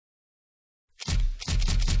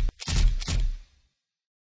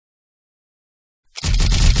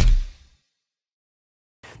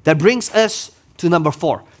That brings us to number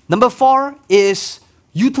 4. Number 4 is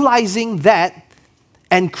utilizing that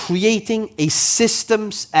and creating a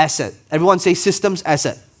systems asset. Everyone say systems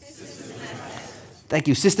asset. Systems asset. Thank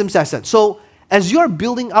you, systems asset. So as you're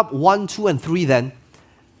building up 1, 2, and 3 then,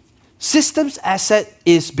 systems asset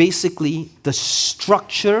is basically the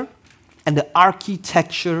structure and the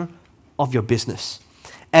architecture of your business.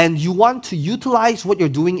 And you want to utilize what you're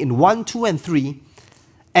doing in 1, 2, and 3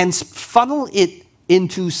 and funnel it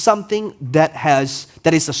into something that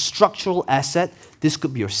is a structural asset. This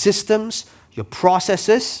could be your systems, your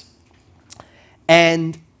processes.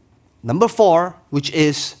 And number 4, which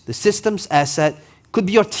is the systems asset, could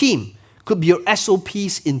be your team, could be your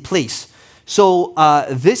SOPs in place. So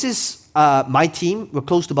this is my team. We're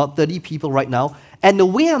close to about 30 people right now. And the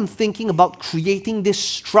way I'm thinking about creating this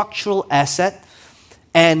structural asset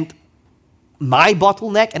and my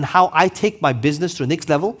bottleneck and how I take my business to the next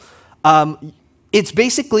level, it's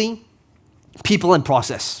basically people and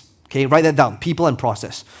process. Okay, write that down, people and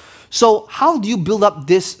process. So how do you build up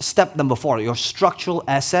this step number 4, your structural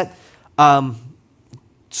asset?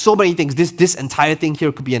 So many things. This entire thing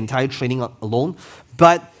here could be an entire training alone.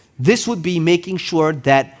 But this would be making sure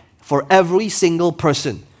that for every single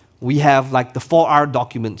person, we have like the 4R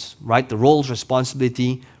documents, right? The roles,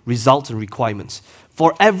 responsibility, results, and requirements.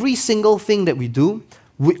 For every single thing that we do,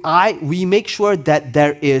 we make sure that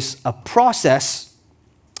there is a process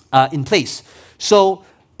in place. So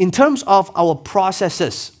in terms of our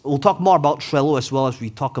processes, we'll talk more about Trello as well as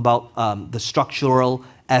we talk about the structural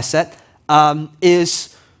asset.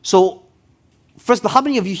 So first, how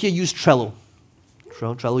many of you here use Trello?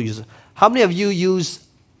 Trello user. How many of you use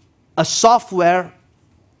a software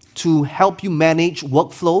to help you manage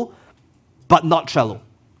workflow, but not Trello?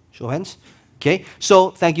 Show of hands. Okay,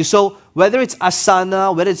 so thank you. So whether it's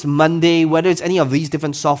Asana, whether it's Monday, whether it's any of these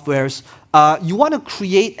different softwares, you want to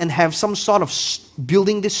create and have some sort of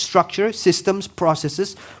building this structure, systems,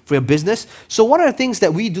 processes for your business. So one of the things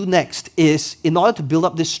that we do next is, in order to build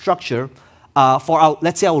up this structure for our,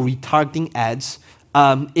 let's say, our retargeting ads,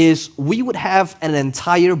 is we would have an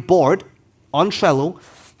entire board on Trello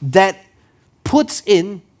that puts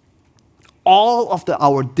in all of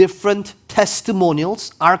our different testimonials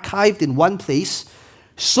archived in one place,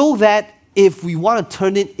 so that if we want to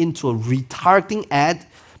turn it into a retargeting ad,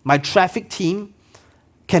 my traffic team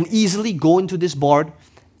can easily go into this board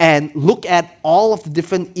and look at all of the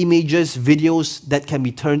different images, videos that can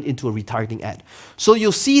be turned into a retargeting ad. So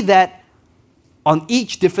you'll see that on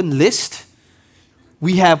each different list,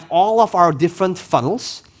 we have all of our different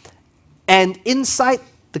funnels, and inside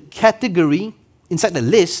the category, inside the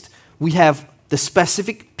list, we have the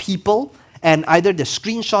specific people and either the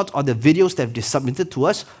screenshots or the videos that they submitted to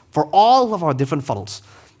us for all of our different funnels.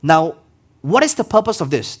 Now, what is the purpose of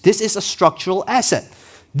this? This is a structural asset.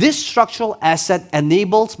 This structural asset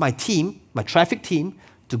enables my team, my traffic team,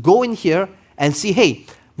 to go in here and see, hey,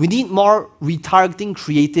 we need more retargeting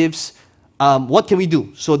creatives. What can we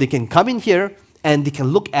do? So they can come in here and they can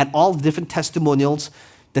look at all the different testimonials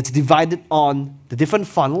that's divided on the different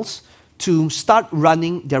funnels to start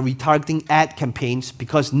running their retargeting ad campaigns,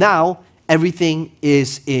 because now everything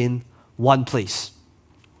is in one place.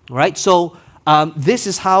 All right, so this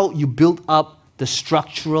is how you build up the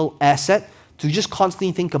structural asset, to just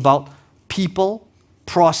constantly think about people,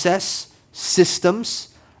 process,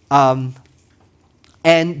 systems, and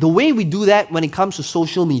the way we do that when it comes to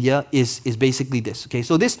social media is basically this. Okay,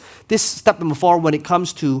 so this step number 4 when it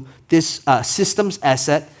comes to this systems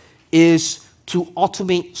asset is to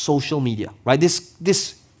automate social media, right? This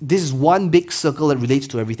is one big circle that relates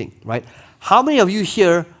to everything, right? How many of you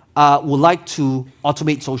here would like to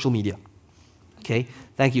automate social media? Okay,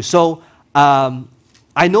 thank you. So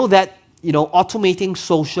I know that, you know, automating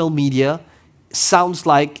social media sounds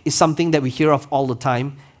like it's something that we hear of all the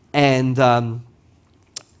time, and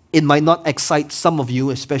it might not excite some of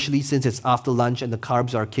you, especially since it's after lunch and the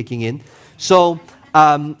carbs are kicking in. So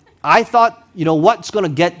I thought, you know, what's going to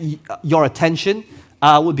get your attention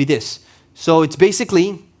would be this. So it's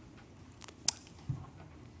basically,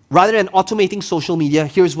 rather than automating social media,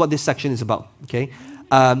 here's what this section is about, okay?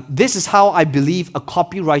 This is how I believe a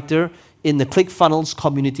copywriter in the ClickFunnels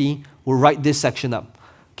community will write this section up.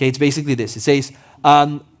 Okay, it's basically this. It says,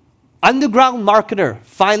 underground marketer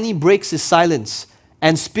finally breaks his silence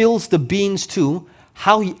and spills the beans to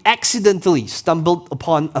how he accidentally stumbled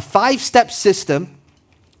upon a 5-step system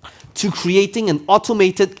to creating an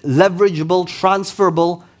automated, leverageable,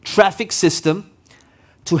 transferable traffic system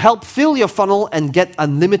to help fill your funnel and get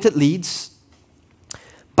unlimited leads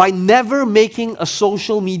by never making a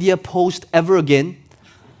social media post ever again,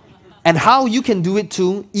 and how you can do it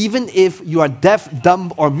too, even if you are deaf,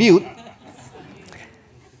 dumb, or mute,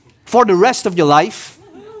 for the rest of your life,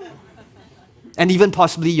 and even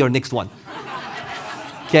possibly your next one.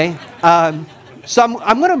 Okay? So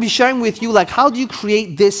I'm going to be sharing with you, like, how do you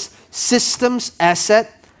create this systems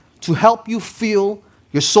asset to help you feel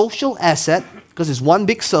your social asset, because it's one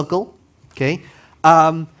big circle, okay?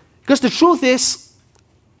 Because the truth is,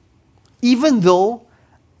 even though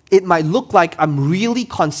it might look like I'm really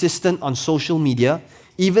consistent on social media,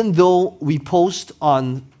 even though we post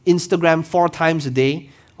on Instagram 4 times a day,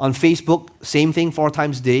 on Facebook, same thing 4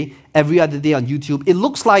 times a day, every other day on YouTube, it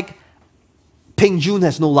looks like Peng Joon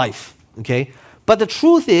has no life, okay? But the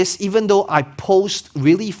truth is, even though I post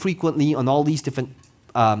really frequently on all these different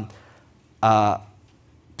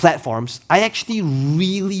platforms, I actually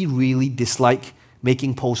really dislike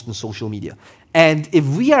making posts on social media. And if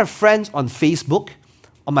we are friends on Facebook,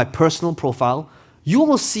 on my personal profile, you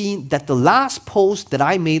will see that the last post that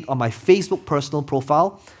I made on my Facebook personal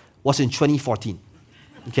profile was in 2014.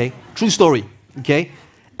 Okay? True story. Okay?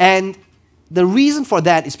 And the reason for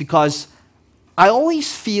that is because I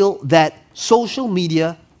always feel that social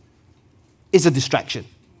media is a distraction.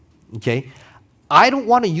 Okay? I don't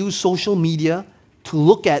want to use social media to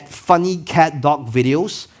look at funny cat dog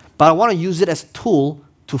videos, but I want to use it as a tool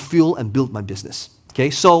to fuel and build my business.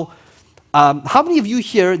 Okay? So, how many of you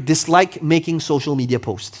here dislike making social media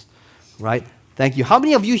posts? Right? Thank you. How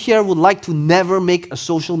many of you here would like to never make a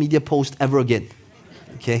social media post ever again?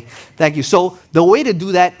 Okay, thank you. So the way to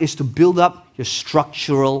do that is to build up your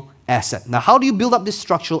structural asset. Now, how do you build up this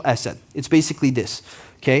structural asset? It's basically this,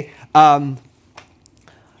 okay?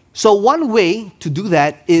 So one way to do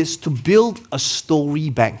that is to build a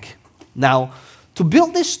story bank. Now, to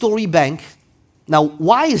build this story bank, now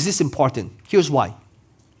why is this important? Here's why.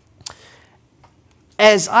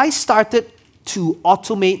 As I started to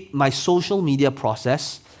automate my social media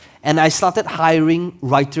process and I started hiring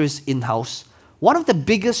writers in-house, one of the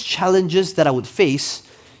biggest challenges that I would face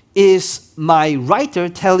is my writer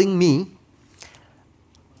telling me,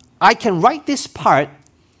 I can write this part,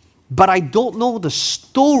 but I don't know the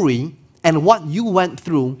story and what you went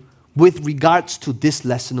through with regards to this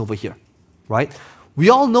lesson over here, right? We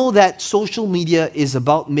all know that social media is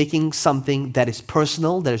about making something that is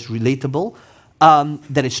personal, that is relatable,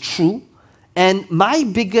 that is true. And my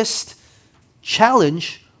biggest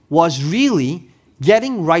challenge was really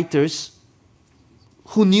getting writers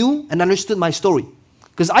who knew and understood my story.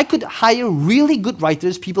 Because I could hire really good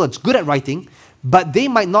writers, people that's good at writing, but they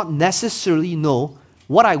might not necessarily know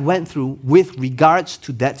what I went through with regards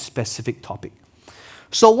to that specific topic.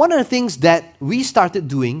 So one of the things that we started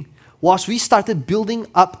doing was we started building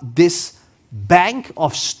up this bank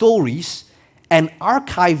of stories and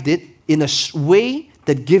archived it in a way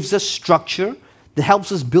that gives us structure, that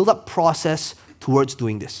helps us build up process towards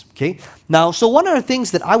doing this, okay? Now, so one of the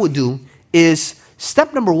things that I would do is,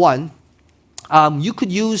 step number 1, you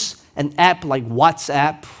could use an app like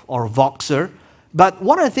WhatsApp or Voxer, but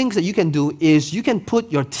one of the things that you can do is you can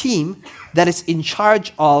put your team that is in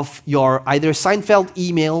charge of your either Seinfeld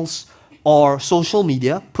emails or social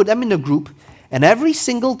media, put them in a group, and every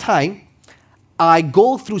single time I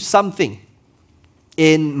go through something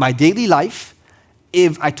in my daily life,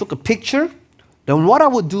 if I took a picture, then what I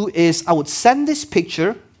would do is I would send this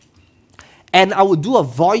picture and I would do a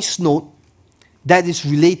voice note that is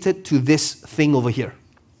related to this thing over here,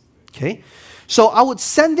 okay? So I would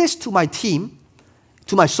send this to my team,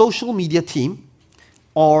 to my social media team,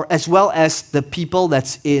 or as well as the people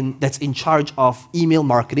that's in charge of email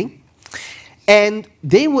marketing, and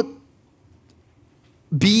they would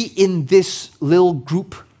be in this little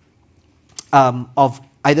group of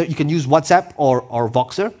either you can use WhatsApp or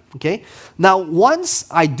Voxer, okay? Now, once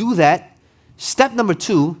I do that, step number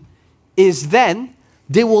 2 is then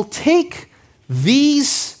they will take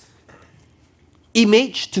these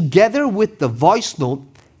image together with the voice note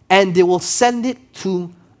and they will send it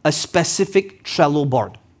to a specific Trello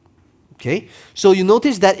board, okay? So you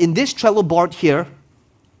notice that in this Trello board here,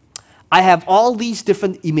 I have all these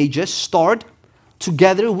different images stored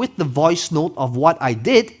together with the voice note of what I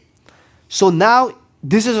did. So now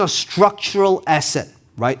this is a structural asset,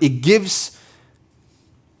 right? It gives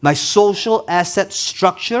my social asset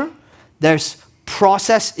structure. There's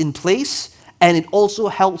process in place, and it also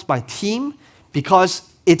helps my team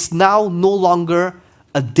because it's now no longer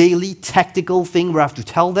a daily tactical thing where I have to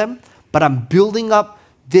tell them, but I'm building up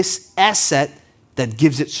this asset that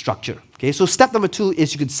gives it structure. Okay, so step number 2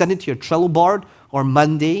 is you can send it to your Trello board or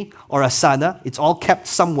Monday or Asana. It's all kept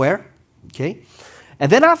somewhere. Okay,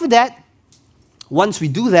 and then after that, once we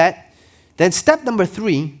do that, then step number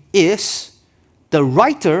 3 is the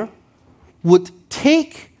writer would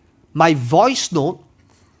take my voice note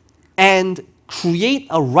and create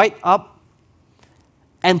a write-up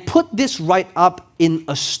and put this write-up in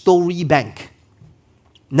a story bank.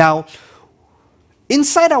 Now,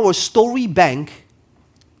 inside our story bank,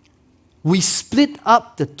 we split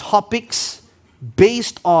up the topics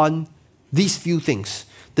based on these few things.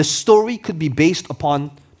 The story could be based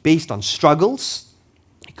on struggles,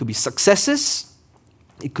 it could be successes,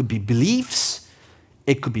 it could be beliefs,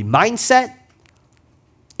 it could be mindset,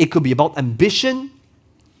 it could be about ambition,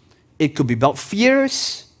 it could be about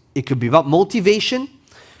fears, it could be about motivation.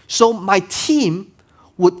 So my team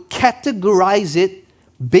would categorize it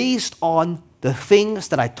based on the things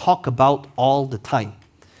that I talk about all the time.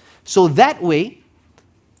 So that way,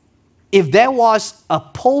 if there was a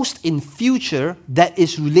post in future that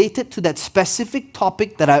is related to that specific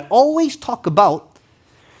topic that I always talk about,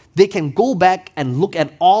 they can go back and look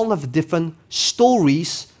at all of the different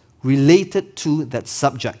stories related to that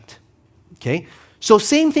subject. Okay? So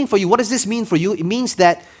same thing for you. What does this mean for you? It means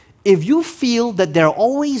that if you feel that there are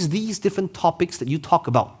always these different topics that you talk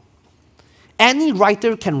about, any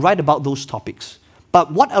writer can write about those topics.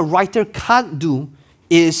 But what a writer can't do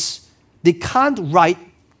is they can't write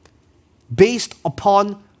based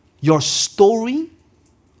upon your story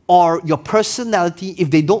or your personality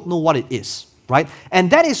if they don't know what it is, right?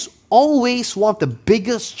 And that is always one of the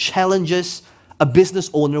biggest challenges a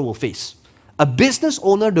business owner will face. A business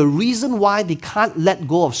owner, the reason why they can't let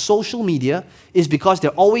go of social media is because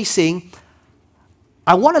they're always saying,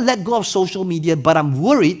 I want to let go of social media, but I'm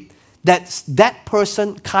worried that that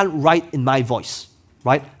person can't write in my voice,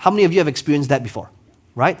 right? How many of you have experienced that before,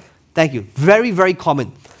 right? Thank you. Very, very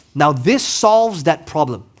common. Now, this solves that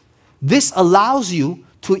problem. This allows you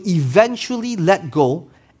to eventually let go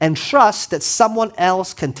and trust that someone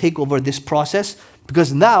else can take over this process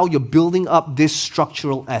because now you're building up this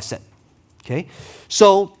structural asset. Okay?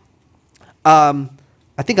 So, I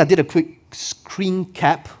think I did a quick screen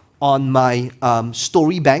cap on my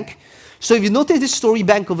story bank. So if you notice this story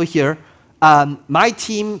bank over here, my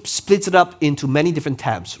team splits it up into many different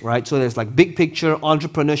tabs, right? So there's like big picture,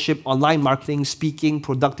 entrepreneurship, online marketing, speaking,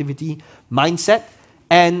 productivity, mindset.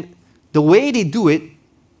 And the way they do it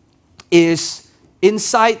is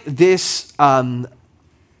inside this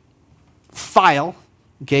file,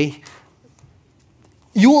 okay,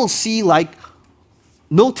 you will see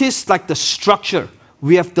notice the structure.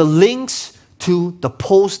 We have the links to the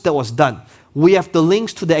post that was done. We have the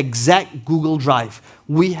links to the exact Google Drive.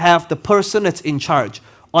 We have the person that's in charge.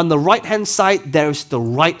 On the right-hand side, there is the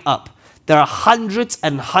write-up. There are hundreds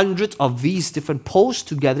and hundreds of these different posts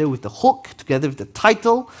together with the hook, together with the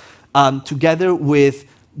title, together with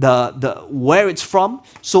the where it's from.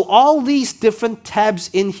 So all these different tabs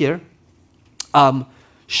in here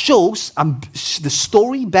shows the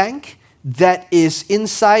story bank that is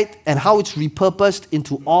inside and how it's repurposed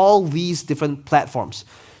into all these different platforms.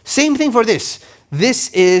 Same thing for this. This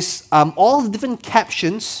is all the different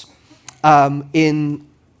captions in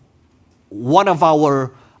one of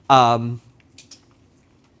our, I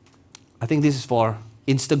think this is for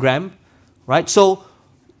Instagram, right? So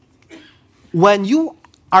when you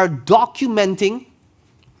are documenting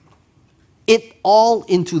it all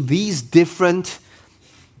into these different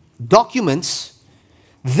documents,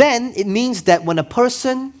 then it means that when a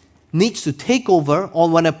person needs to take over or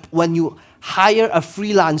when you hire a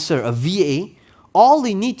freelancer, a VA, all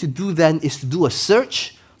they need to do then is to do a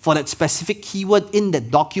search for that specific keyword in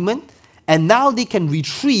that document, and now they can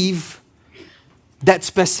retrieve that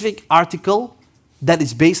specific article that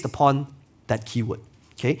is based upon that keyword.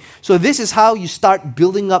 Okay? So this is how you start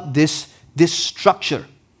building up this structure.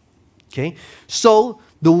 Okay? So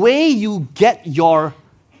the way you get your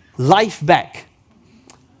life back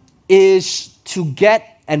is to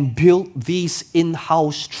get and build these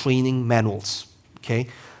in-house training manuals. Okay?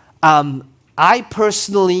 I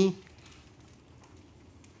personally,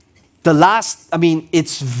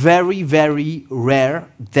 it's very, very rare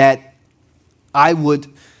that I would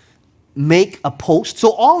make a post.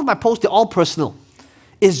 So all of my posts, they're all personal.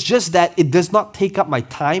 It's just that it does not take up my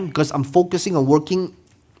time because I'm focusing on working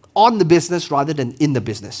on the business rather than in the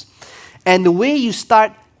business. And the way you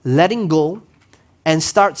start letting go and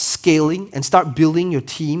start scaling and start building your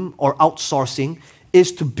team or outsourcing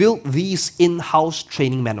is to build these in-house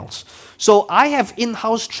training manuals. So I have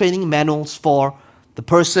in-house training manuals for the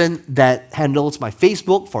person that handles my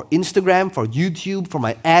Facebook, for Instagram, for YouTube, for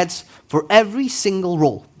my ads, for every single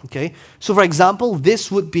role. Okay? So for example,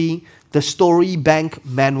 this would be the story bank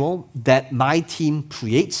manual that my team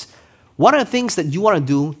creates. One of the things that you want to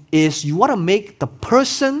do is you want to make the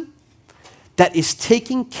person that is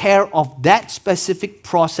taking care of that specific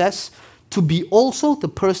process to be also the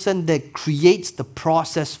person that creates the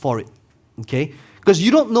process for it, okay? Because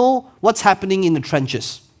you don't know what's happening in the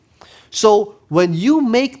trenches. So when you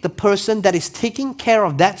make the person that is taking care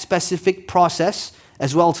of that specific process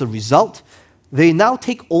as well as a result, they now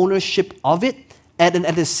take ownership of it, and then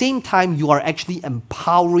at the same time, you are actually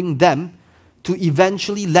empowering them to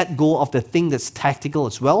eventually let go of the thing that's tactical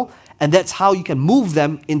as well, and that's how you can move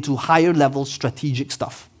them into higher level strategic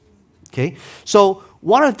stuff. Okay? So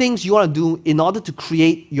one of the things you want to do in order to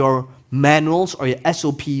create your manuals or your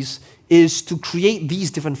SOPs is to create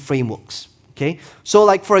these different frameworks. Okay? So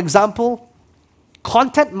like for example,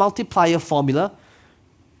 content multiplier formula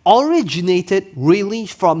originated really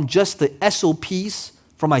from just the SOPs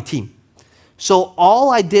from my team. So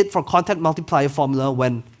all I did for content multiplier formula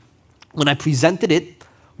when I presented it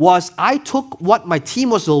was I took what my team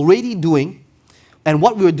was already doing and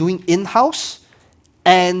what we were doing in-house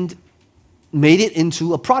and made it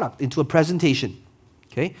into a product, into a presentation.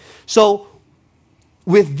 Okay? So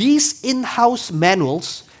with these in-house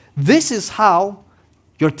manuals, this is how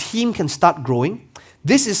your team can start growing.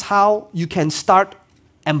 This is how you can start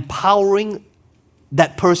empowering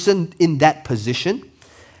that person in that position.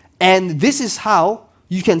 And this is how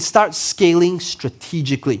you can start scaling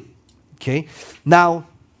strategically. Okay? Now,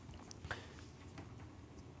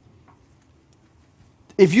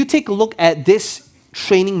 if you take a look at this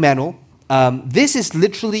training manual, this is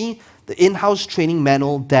literally the in-house training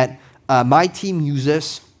manual that my team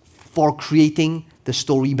uses for creating the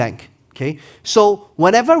story bank. Okay? So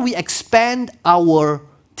whenever we expand our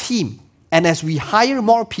team and as we hire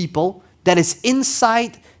more people that is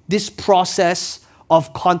inside this process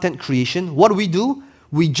of content creation, what do?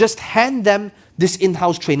 We just hand them this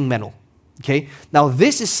in-house training manual. Okay? Now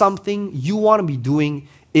this is something you want to be doing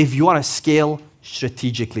if you want to scale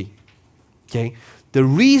strategically. Okay? The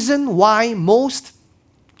reason why most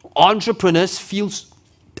entrepreneurs feel,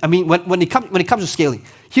 when it comes to scaling,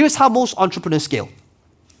 here's how most entrepreneurs scale.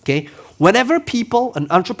 Okay? Whenever people and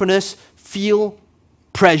entrepreneurs feel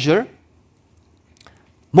pressure,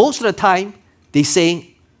 most of the time they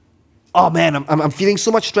say, oh man, I'm feeling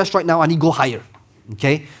so much stress right now, I need to go higher.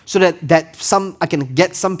 Okay? So that I can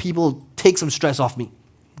get some people, take some stress off me.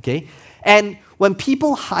 Okay? And when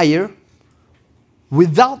people hire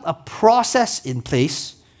without a process in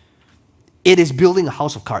place, it is building a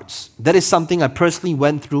house of cards. That is something I personally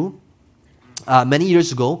went through many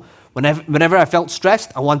years ago. Whenever I felt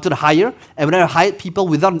stressed, I wanted to hire, and whenever I hired people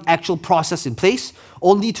without an actual process in place,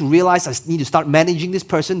 only to realize I need to start managing this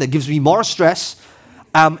person that gives me more stress.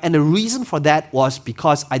 And the reason for that was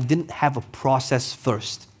because I didn't have a process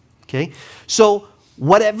first. Okay? So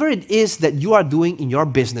whatever it is that you are doing in your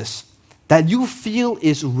business that you feel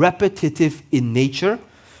is repetitive in nature,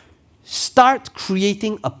 start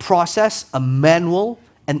creating a process, a manual,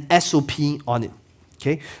 an SOP on it.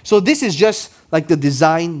 Okay? So this is just like the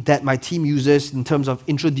design that my team uses in terms of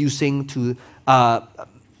introducing to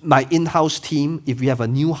my in-house team, if we have a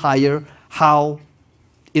new hire, how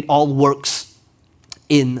it all works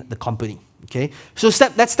in the company. Okay? So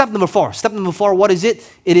that's step number 4. Step number 4, what is it?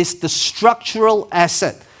 It is the structural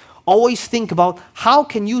asset. Always think about how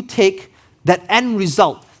can you take that end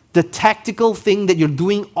result, the tactical thing that you're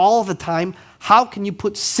doing all the time, how can you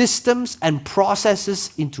put systems and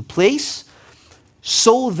processes into place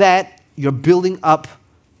so that you're building up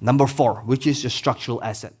number 4, which is your structural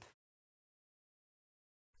asset.